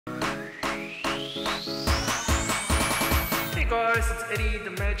Diddy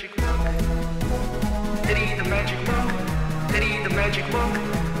the magic monk. Diddy the magic monk. Diddy the magic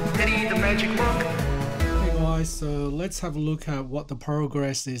monk. Diddy the magic monk. Hey guys, so let's have a look at what the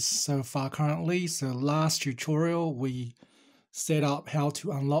progress is so far currently. So last tutorial we set up how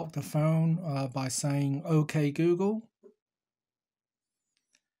to unlock the phone by saying OK Google.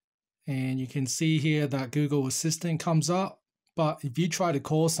 And you can see here that Google Assistant comes up. But if you try to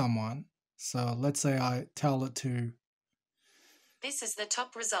call someone, so let's say I tell it to... This is the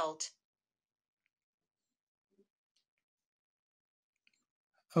top result.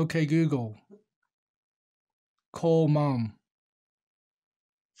 OK Google, call mom.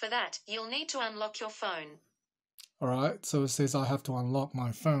 For that, you'll need to unlock your phone. Alright, so it says I have to unlock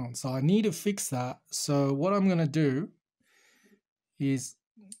my phone. So I need to fix that. So what I'm going to do is...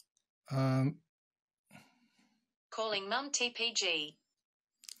 Calling mum TPG.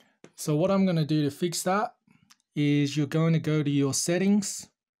 So what I'm going to do to fix that is you're going to go to your settings.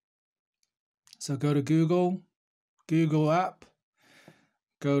 So go to Google app,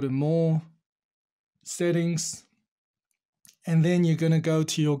 go to more, settings, and then you're going to go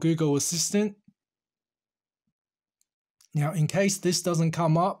to your Google Assistant. Now, in case this doesn't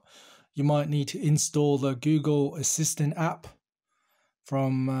come up, you might need to install the Google Assistant app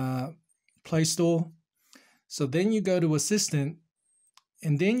from Play Store. So then you go to Assistant,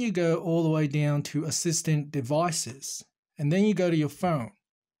 and then you go all the way down to Assistant Devices, and then you go to your phone.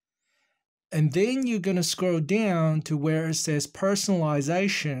 And then you're going to scroll down to where it says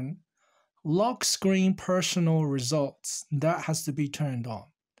Personalization, Lock Screen Personal Results. That has to be turned on.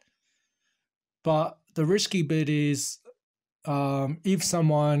 But the risky bit is if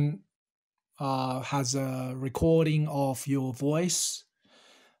someone has a recording of your voice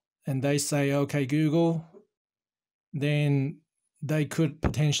and they say, OK, Google, then they could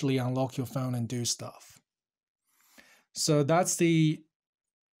potentially unlock your phone and do stuff. So that's the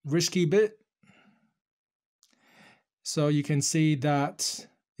risky bit. So you can see that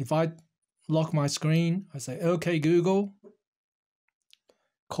if I lock my screen, I say, OK, Google,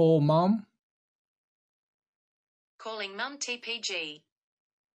 call mom. Calling mum TPG.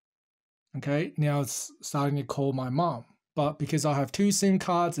 Okay, now it's starting to call my mom. But because I have two SIM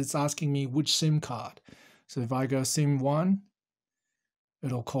cards, it's asking me which SIM card. So if I go SIM 1,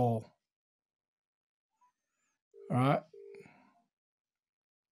 it'll call. All right.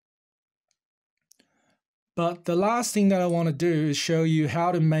 But the last thing that I want to do is show you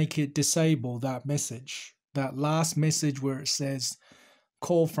how to make it disable that message. That last message where it says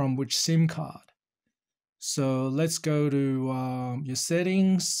call from which SIM card. So let's go to your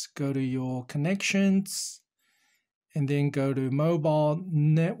settings, go to your connections, and then go to mobile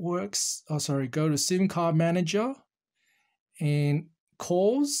networks. Go to SIM card manager and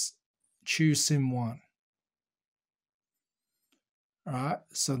calls, choose SIM 1. All right,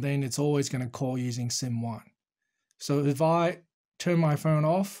 so then it's always going to call using SIM 1. So if I turn my phone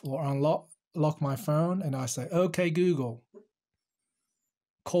off or lock my phone and I say, OK, Google,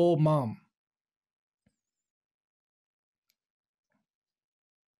 call mom.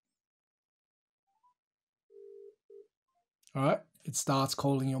 All right, it starts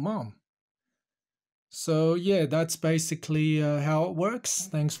calling your mom. So yeah, that's basically how it works.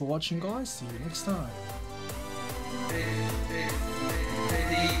 Thanks for watching, guys. See you next time.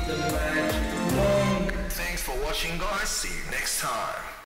 Thanks for watching, guys. See you next time.